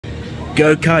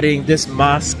Go-karting, this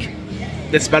mask,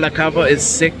 this balaclava is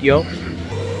sick, yo.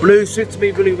 Blue suits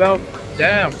me really well.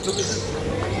 Damn, look at this.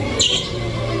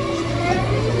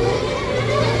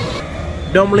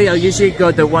 Normally I usually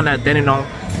go the one at Dandenong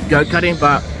go-karting,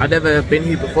 but I've never been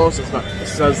here before, so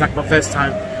it's like my first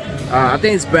time. I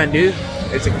think it's brand new,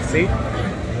 as you can see.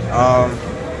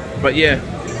 But yeah,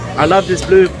 I love this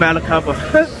blue balaclava.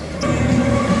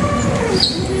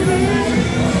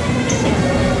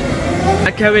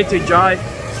 I can't wait to drive.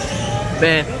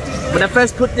 Man, when I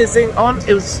first put this thing on,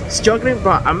 it was struggling,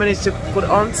 but I managed to put it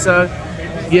on, so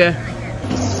yeah.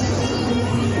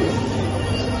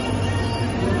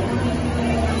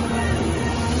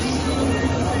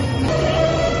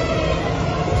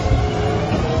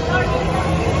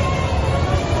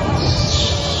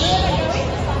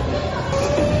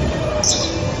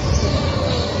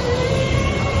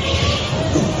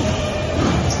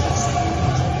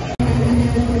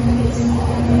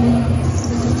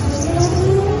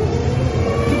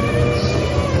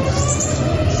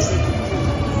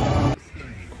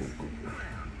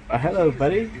 Hello,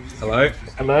 buddy. Hello.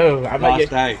 Hello. I'm last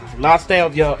day. Last day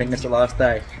of your. I think it's the last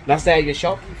day. Last day of your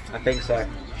shop. I think so.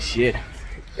 Shit.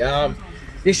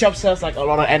 This shop sells like a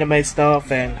lot of anime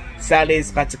stuff, and sadly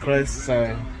it's about to close.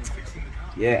 So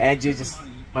yeah, Andrew just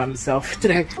by himself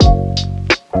today.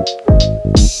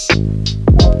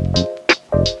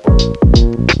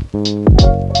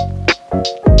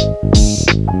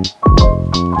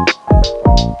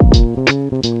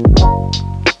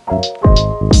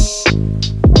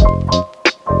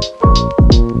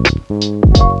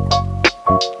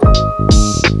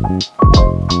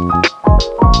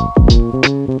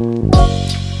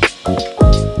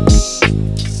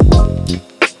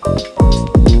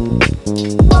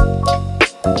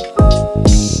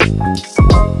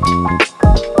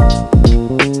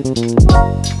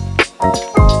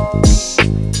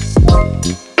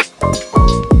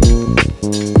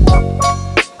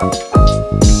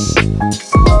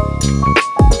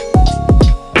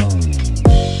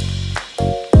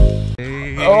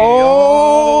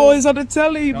 Oh, it's on the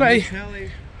telly, mate.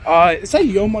 Is that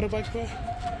your motorbike, bro?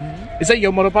 Is that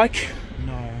your motorbike?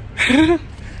 No.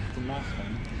 It's a nice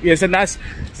one. Yeah, it's a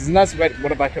nice red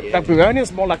motorbike. Yeah. Like Baroni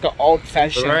is more like an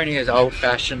old-fashioned. Baroni is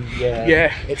old-fashioned. Yeah.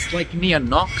 Yeah. It's like near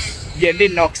Knox. Yeah, near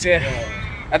Knox. Yeah.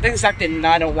 I think it's like the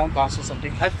 901 bus or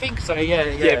something. I think so. Yeah.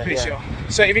 Yeah, pretty sure.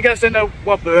 So if you guys don't know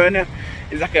what Baroni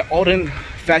is, like an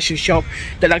olden-fashioned shop.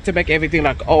 They like to make everything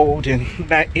like old and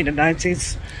in the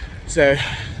 90s. So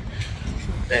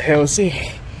the hell, see.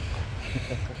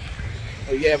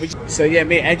 So yeah,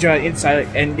 me and Andrew are inside,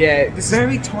 and yeah, this is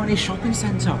Very tiny shopping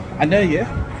centre. I know, yeah.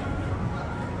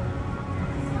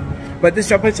 But this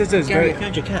shopping center is Gary, very.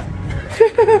 found your cat.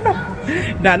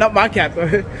 Nah, not my cat,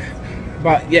 bro.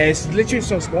 But yeah, it's literally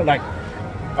so small. Like,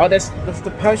 oh, that's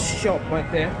the Post shop right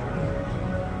there.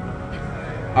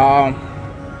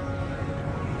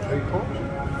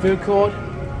 Food court.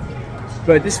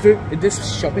 But this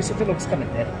shopping center looks kind of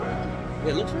dead.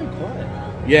 Yeah, it looks very quiet.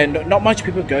 Yeah, not much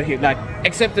people go here. Like,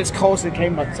 except there's Coles and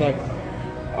Kmart. So,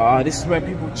 this is where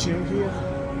people chill here.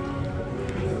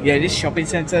 Yeah, this shopping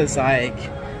center is like,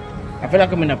 I feel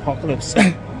like I'm in an apocalypse.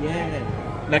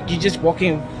 Yeah. Like you're just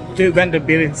walking through random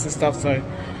buildings and stuff. So,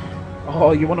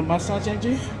 oh, you want a massage,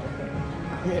 Andrew?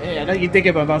 Yeah, I know you think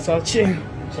about massage.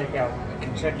 Check out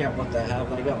what they have.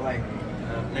 They got like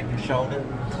neck and shoulder.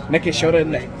 Neck and shoulder,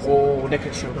 neck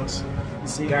and shoulders.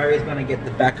 See, Gary's gonna get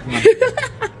the back one. Get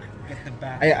the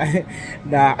back.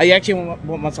 Nah, are you actually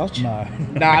want massage? No.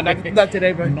 Nah, not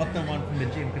today, bro. Not the one from the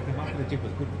gym, because the one from the gym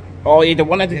was good. Oh yeah, the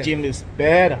one at the gym is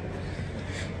better.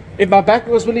 If my back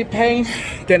was really pain,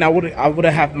 then I would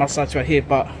have massage right here.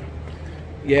 But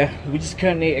yeah, we just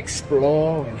currently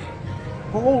exploring.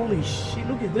 Holy shit!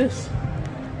 Look at this.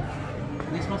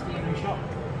 This must be a new shop.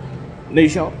 New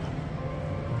shop.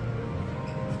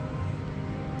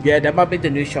 Yeah, that might be the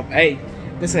new shop. Hey,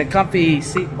 there's a comfy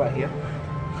seat right here.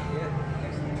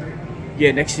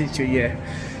 Yeah, next to the tree. Yeah.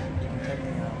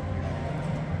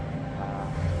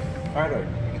 Photo.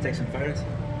 You can take some photos.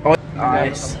 Oh,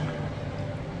 nice.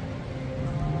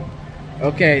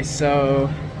 Okay, so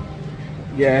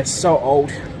yeah, it's so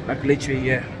old. Like literally,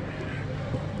 yeah.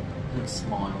 Good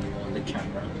smile on the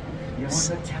camera. You on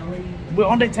the telly? We're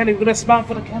on the telly. We're gonna smile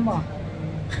for the camera.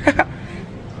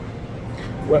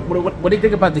 What do you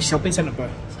think about the shopping center, bro?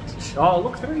 Oh, it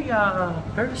looks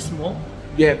very small.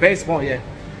 Yeah, very small. Yeah.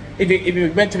 If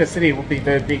you went to the city, it would be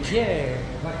very big. Yeah,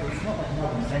 like it's not like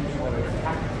more central.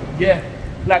 Yeah,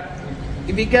 like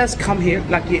if you guys come here,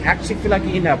 like you actually feel like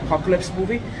you're in an apocalypse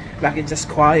movie. Like it's just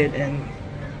quiet and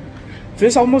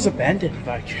feels almost abandoned.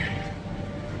 Like,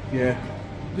 yeah.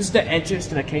 This is the entrance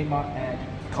to the Kmart and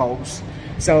Kohl's.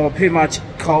 So pretty much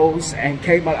Kohl's and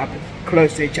Kmart are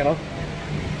close to each other.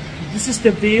 This is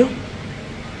the view.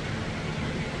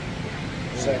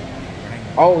 So,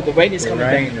 oh, the rain is coming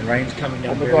down. The rain's coming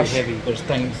down very heavy. We're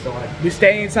staying inside. We're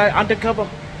staying inside undercover.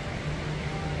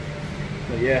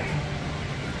 But yeah.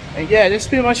 And yeah, that's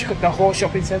pretty much the whole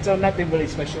shopping center. Nothing really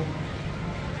special.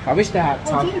 I wish they had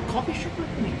time. There's a new coffee shop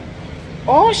opening.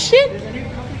 Oh shit! There's a new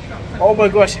coffee shop. Oh my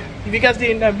gosh. If you guys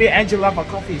didn't know, me and Angel love our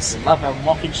coffees. Love our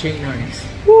mochachinos.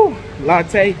 Woo!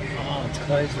 Latte. Oh, it's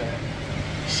closed though.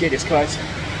 Shit, it's close.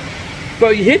 Bro,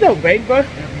 you hear the rain, bro?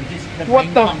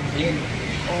 What the?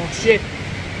 Oh shit!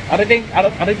 I don't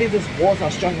think those walls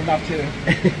are strong enough to.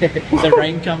 The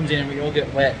rain comes in and we all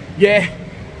get wet. Yeah.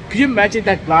 Could you imagine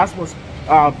that glass was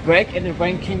break and the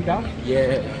rain came down?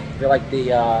 Yeah. They're like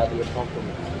the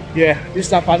apocalypse. Yeah. This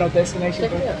is our final destination.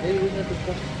 Check it out.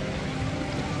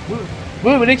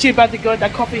 We're literally about to go to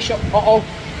that coffee shop.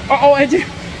 Uh-oh, Andrew.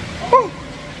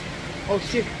 Oh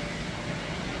shit.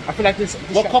 I feel like this.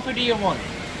 What coffee do you want?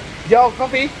 Yo,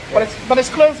 coffee. Yeah. But it's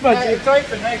closed, man. Hey, it's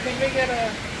open. Hey, can we get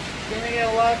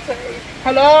a latte?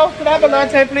 Hello, can I have a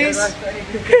latte, please?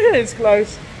 It's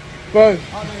closed. Bro.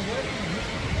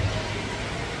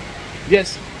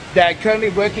 Yes, they're currently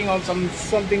working on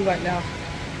something right now.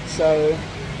 So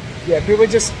yeah, people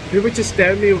just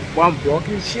staring at me while I'm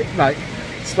walking and shit. Like,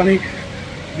 it's funny.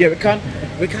 Yeah, we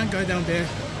can't go down there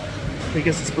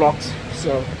because it's blocked.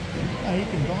 So Oh, you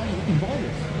can buy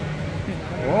this.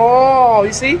 oh,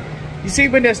 you see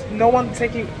when there's no one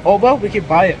taking over, we can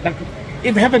buy it. Like,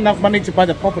 if we have enough money to buy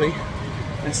the property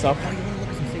and stuff. Oh, you want to look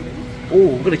at some CDs?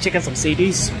 Oh, we're gonna check out some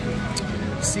CDs.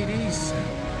 CDs.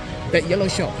 That yellow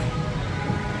shop.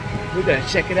 We're gonna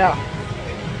check it out.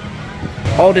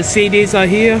 All the CDs are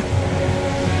here.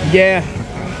 Yeah.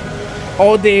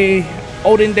 All the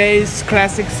olden days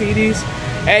classic CDs.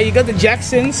 Hey, you got the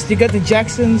Jacksons.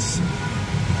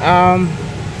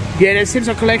 Yeah, there's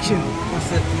Simpson collection.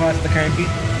 What's the current beat?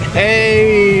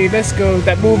 Hey, let's go.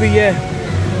 That movie, yeah.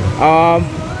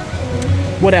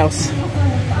 What else?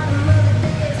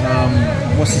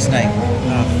 What's his name?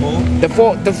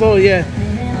 Thor? The Four, yeah.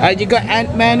 You got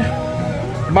Ant-Man,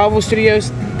 Marvel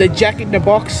Studios, the Jack in the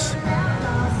Box.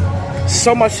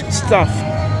 So much stuff.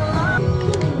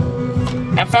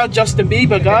 I found Justin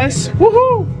Bieber, guys.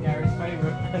 Woohoo! Gary's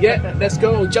favorite. Yeah, let's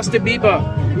go. Justin Bieber.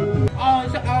 Oh,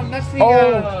 that's the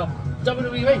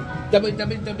WWE.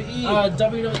 WWE.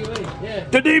 WWE, yeah.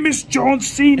 The name is John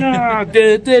Cena. How much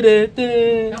is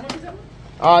that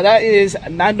one? That is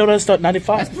 $9.95.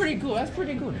 That's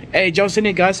pretty good. Hey, John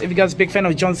Cena, guys. If you guys are a big fan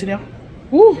of John Cena,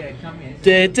 woo. Yeah, come here.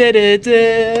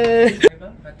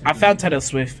 I found Taylor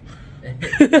Swift.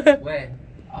 Where?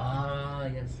 Ah,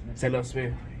 yes. Taylor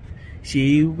Swift.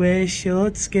 She wears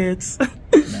short skirts.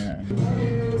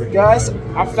 Guys,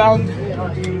 I found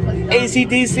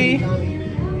AC/DC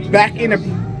back in a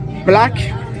black.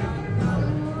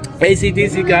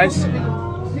 AC/DC, guys,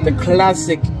 the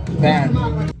classic band.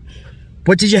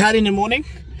 What did you have in the morning?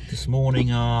 This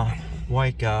morning,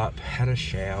 wake up, had a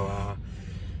shower,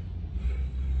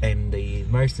 and the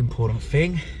most important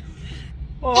thing.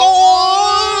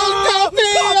 Coffee!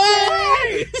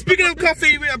 Speaking of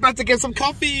coffee, we're about to get some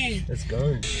coffee. Let's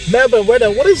go. Melbourne weather,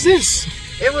 what is this?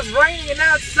 It was raining and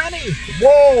now it's sunny.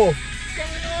 Whoa!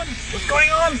 What's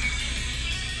going on?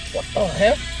 What the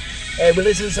hell? Hey, we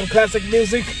listen to some classic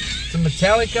music. Some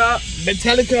Metallica.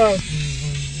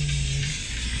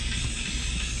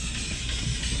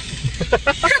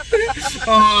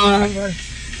 Oh,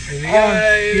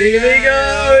 here we go.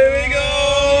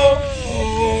 Oh.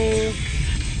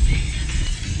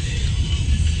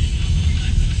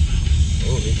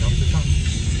 Oh, here comes the sun.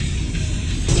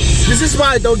 This is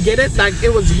why I don't get it. Like,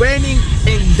 it was raining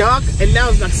and dark, and now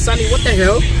it's like sunny. What the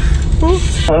hell?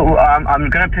 So I'm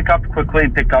gonna pick up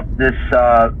this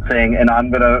thing, and I'm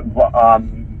gonna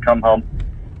come home.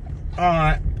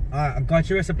 Alright, I got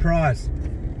you a surprise.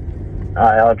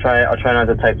 I'll try not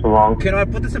to take too long. Can I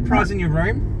put the surprise in your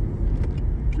room?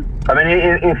 I mean,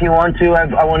 if you want to,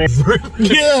 I want to.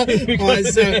 Yeah.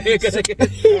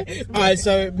 Alright,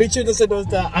 so Mitchell doesn't know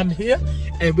that I'm here,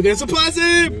 and we're gonna surprise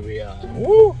him. Here we are.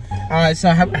 Woo! Alright, so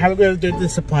how are we gonna do the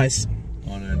surprise? I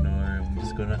don't know. I'm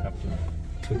just gonna have to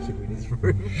put you in his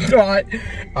room. Alright.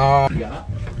 Yeah,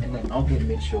 and then I'll get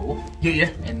Mitchell.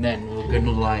 Yeah. And then we're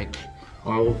gonna like,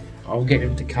 I'll get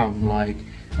him to come like.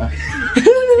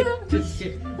 Just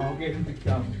sit. I'll get him to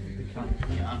come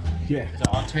here. Yeah. So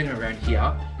I'll turn it around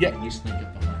here. Yeah. And you sneak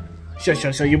it behind. Sure.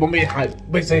 So you want me to hide?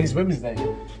 Wait, so his room is there?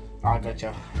 I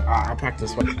gotcha. I'll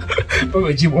practice one. But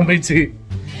wait, you want me to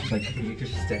Like you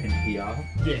just stand here.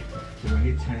 Yeah. So when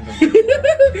you turn the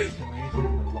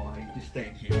light, just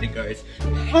stand here and it goes,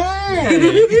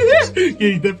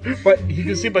 hey! But you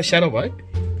can see my shadow, right?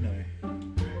 No.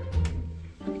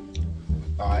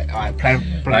 Alright, plan.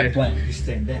 Just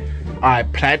stand there.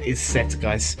 Alright, plan is set,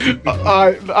 guys.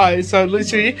 Alright, so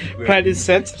literally, plan is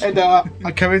set, and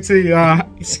I'm coming to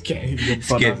scare you.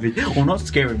 Scare me. Well, not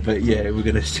scary, but yeah, we're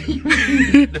gonna see.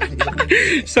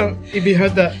 So, if you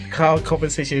heard the car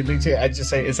conversation, literally, I just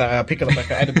say it's picking up like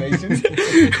an animation.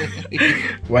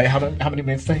 Wait, how many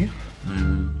minutes are here?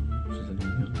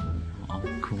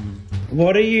 Cool.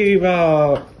 What have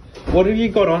you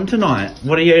got on tonight?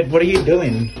 What are you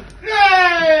doing?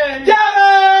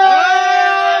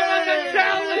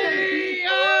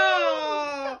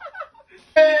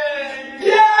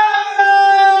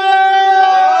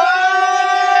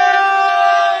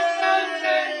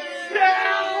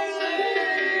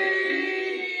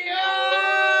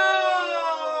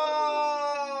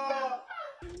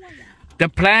 The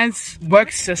plans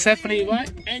worked successfully,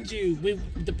 right? Andrew,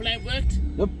 the plan worked?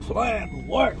 The plan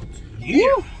worked.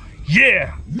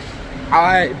 Yeah!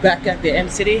 Alright, back at the M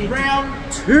City.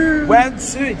 Round 2. Round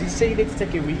 2. Did you say you need to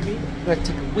take a wee wee? Let's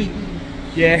take a wee.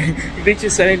 Yeah, you need to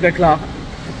set in the car.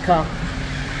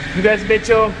 You guys,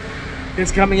 Mitchell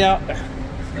is coming out.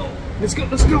 Let's go.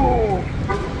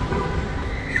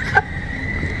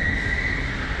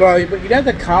 Bro, but you know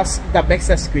the cars that makes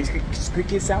that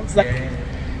squeaky sounds? Like, Yeah.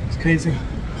 it's crazy.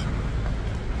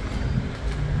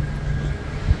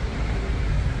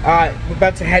 Alright, we're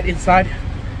about to head inside.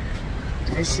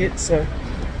 And shit, so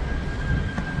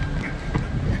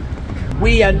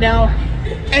we are now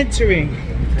entering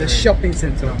the shopping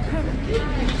center.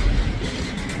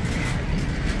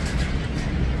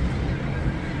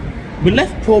 We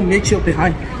left poor Mitchell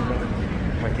behind.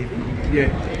 Yeah,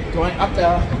 going up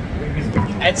the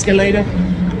escalator.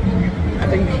 I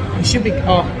think he should be.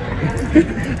 Oh,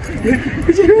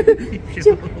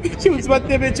 she was right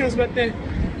there. Mitchell was right there.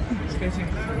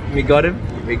 We got him.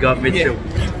 We got Mitchell.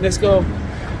 Yeah. Let's go.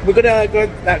 We're gonna go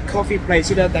to that coffee place.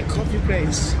 You know that coffee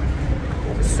place.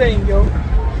 Saying yo.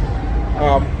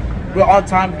 We're on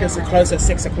time because it closed at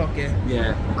 6 o'clock. Yeah.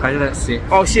 Yeah. Okay, that's it.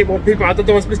 Oh shit! More people. I thought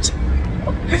there was Mitchell.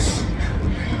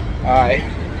 Alright.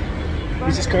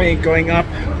 We're just going up.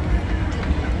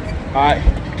 Alright.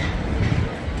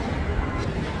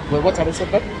 Wait, what time is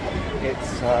it, bud?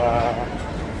 It's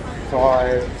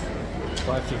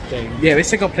 5:15. Yeah, we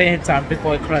still got plenty of time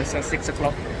before it closes at 6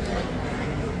 o'clock.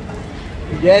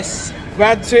 Yes,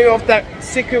 round 2 of that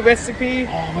secret recipe.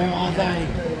 Oh, where are they?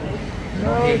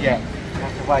 No. Here yet.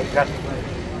 Have to wait.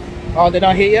 Oh, they're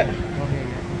not here yet?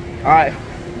 Alright.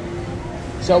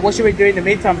 So what should we do in the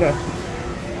meantime though?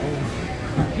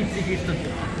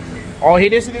 Oh, he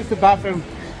needs to use the bathroom.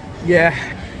 Yeah.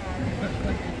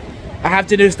 I have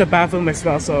to use the bathroom as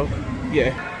well, so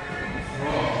yeah.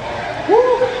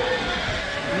 Woo!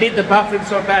 Need the bathroom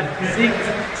so bad.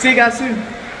 See you guys soon.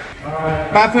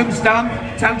 Bathroom's done.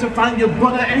 Time to find your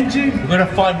brother Andrew. We're gonna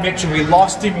find Mitchell. We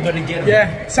lost him. We're gonna get him.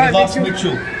 Yeah, sorry, we lost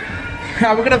Mitchell.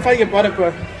 Mitchell. We're gonna find your brother,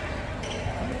 bro.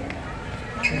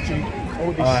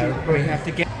 Holy shit, bro. We have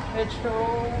to get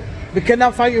Mitchell. We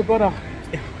cannot find your brother.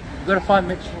 We gotta find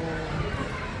Mitchell.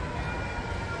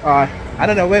 I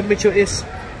don't know where Mitchell is,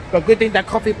 but good thing that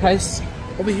coffee place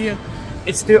over here,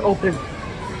 it's still open.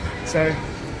 So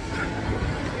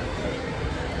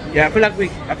yeah, I feel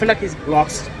like he's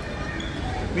lost.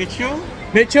 Mitchell.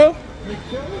 Mitchell?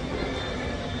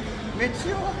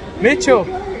 Mitchell?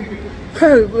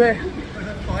 Oh, where?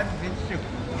 Find Mitchell.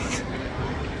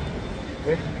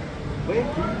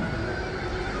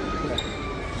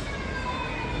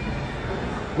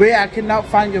 Where? I cannot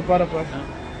find your brother, bro.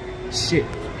 Shit.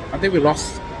 I think we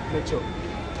lost Mitchell.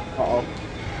 Uh-oh.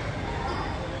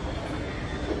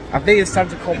 I think it's time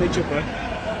to call Mitchell, bro.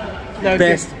 No,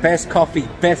 Best coffee.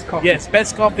 yes,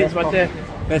 best coffee is right there.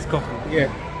 Best coffee. Yeah.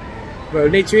 Bro,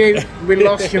 literally, we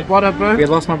lost your brother, bro. We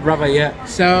lost my brother, yeah.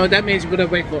 So that means we're gonna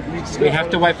wait for. We have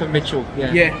to wait for Mitchell.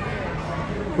 Yeah. Yeah.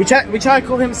 We tried to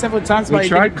call him several times, but We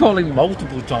tried calling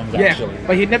multiple times actually.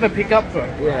 but he never picked up, bro.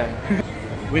 Yeah.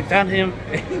 We found him.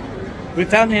 We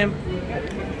found him.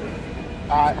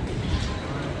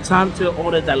 Time to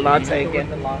order that latte again.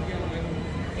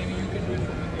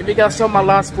 If you guys saw my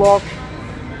last vlog,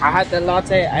 I had the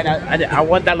latte and I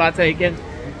want that latte again.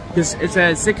 Because it's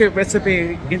a secret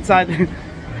recipe inside.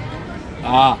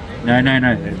 No.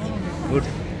 It's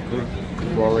good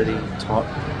quality, top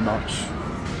notch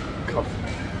coffee.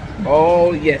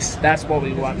 Oh yes, that's what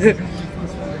we want.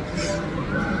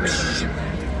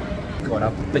 Got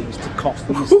up things to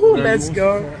coffee. Let's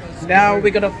go. Now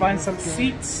we're gonna find some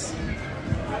seats.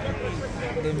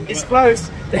 It's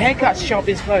closed. The haircut shop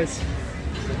is closed.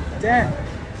 Damn.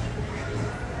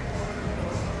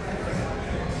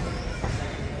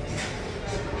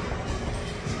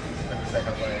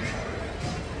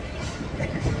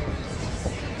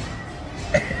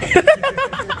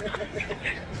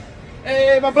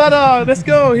 Hey, my brother, let's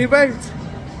go. He waved.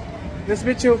 Nice to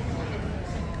meet you.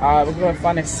 We're gonna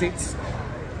find a seat.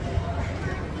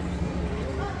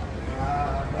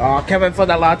 Can't wait for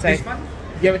the latte.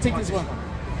 Yeah, we take this one.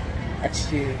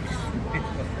 Actually,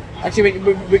 we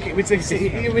take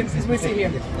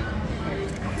here.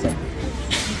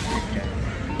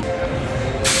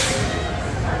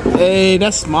 Hey,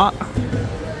 that's smart.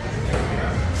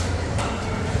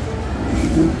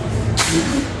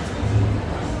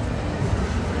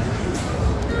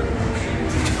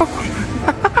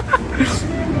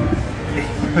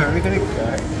 Are we gonna go?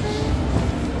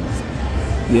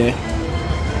 Yeah.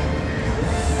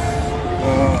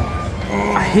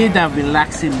 I hear that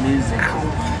relaxing music.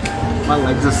 My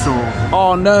legs are sore.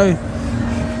 Oh no.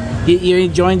 You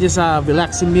enjoying this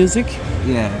relaxing music?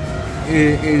 Yeah.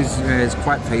 It is it's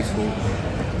quite peaceful.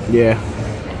 Yeah.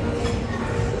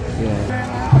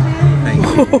 Yeah. Thank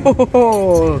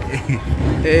you.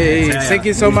 Hey, thank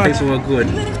you so much. People are good.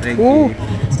 Thank Ooh, you.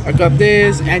 I got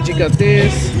this, Angie got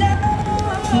this.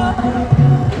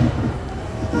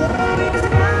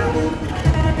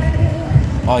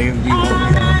 Oh, you want me?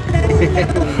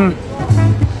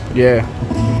 Yeah.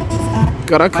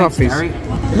 Got our coffees.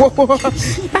 Whoa.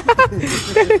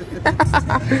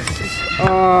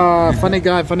 Funny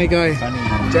guy.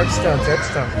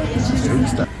 Jokester.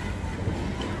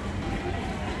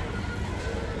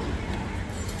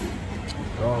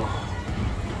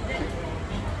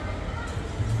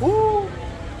 Woo.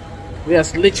 We are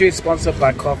literally sponsored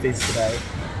by coffees today.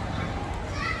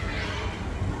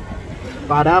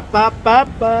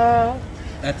 Ba-da-ba-ba-ba.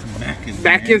 That's Macca's.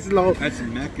 Macca's low. That's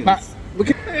Macca's. Look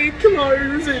at they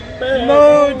closing, man.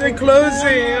 No, they're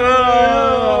closing.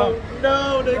 Oh.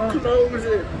 No, they're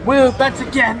closing. We're about to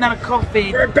get another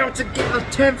coffee. We're about to get a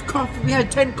 10th coffee. We had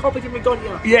 10 coffees and we got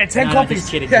here. Yeah, 10 coffees.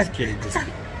 Just kidding.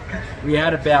 We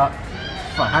had about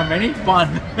how many?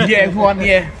 One. Yeah, one.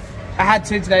 Yeah, I had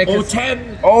 2 today. Or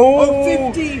 10.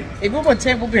 Oh, 50. If we want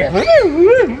 10, we'll be.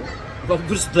 What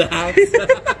was that?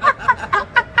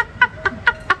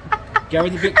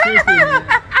 Gary's a bit creepy.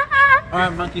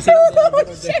 Alright, monkey, say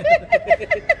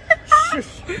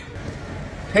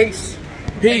Peace.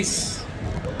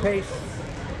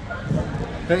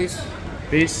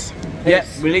 Yeah,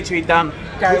 we're literally done.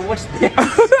 Gary, what's this?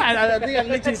 I think I'm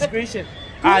literally screeching.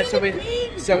 Alright, so we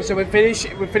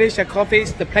finished our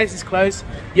coffees. The place is closed.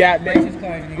 Yeah,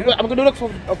 I'm gonna look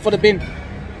for the bin.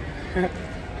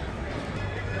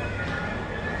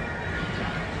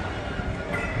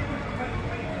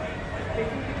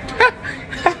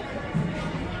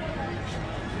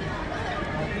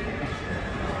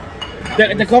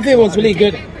 The coffee was really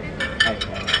good.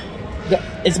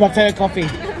 It's my favorite coffee.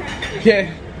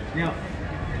 Yeah. Now,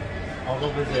 I'll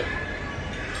go visit.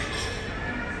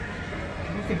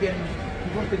 You're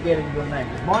forgetting your name.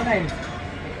 My name's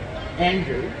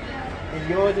Andrew, and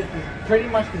yours is pretty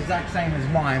much the exact same as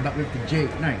mine, but with the G.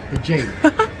 No, the G.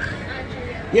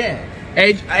 Yeah.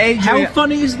 Andrea. How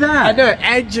funny is that? I know,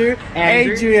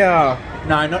 Andrea.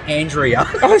 No, not Andrea.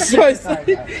 I'm so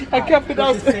sorry. I can't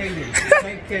pronounce it.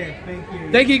 Take care. Thank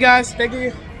you. Thank you guys. Thank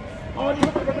you. Oh, you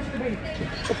got my rubbish to me.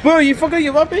 Bro, you forgot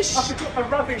your rubbish? I forgot my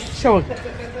rubbish. Sure.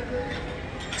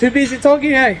 Too busy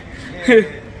talking, hey?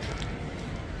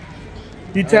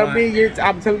 You tell me,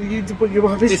 I'm telling you to put your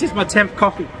rubbish. This is my 10th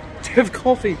coffee. 10th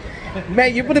coffee.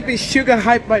 Man, you better be sugar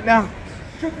hype right now.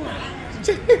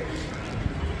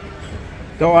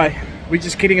 Don't worry. We're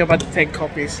just kidding about the 10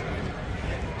 coffees.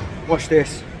 Watch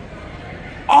this.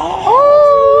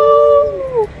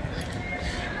 Oh!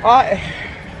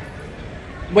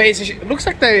 Wait, it looks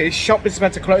like the shop is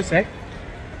about to close, eh?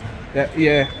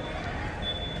 Yeah.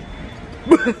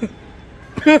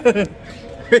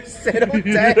 Settle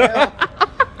down.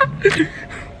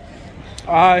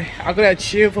 I'm gonna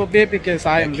chill for a bit because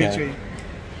I am literally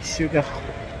sugar.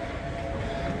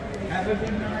 Have a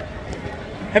good night.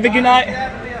 Have a good night.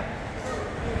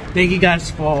 Thank you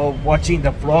guys for watching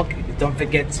the vlog. Don't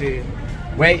forget to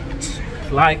rate,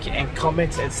 like, and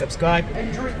comment and subscribe.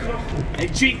 And drink coffee.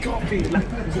 And drink coffee.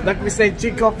 Like we say,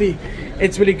 drink coffee.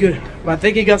 It's really good. But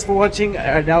thank you guys for watching,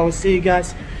 and I will see you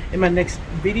guys in my next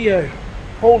video.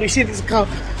 Holy shit, this cup.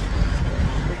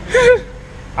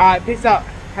 Alright, peace out.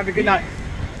 Have a good night.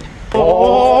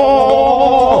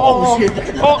 Oh shit.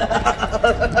 Oh.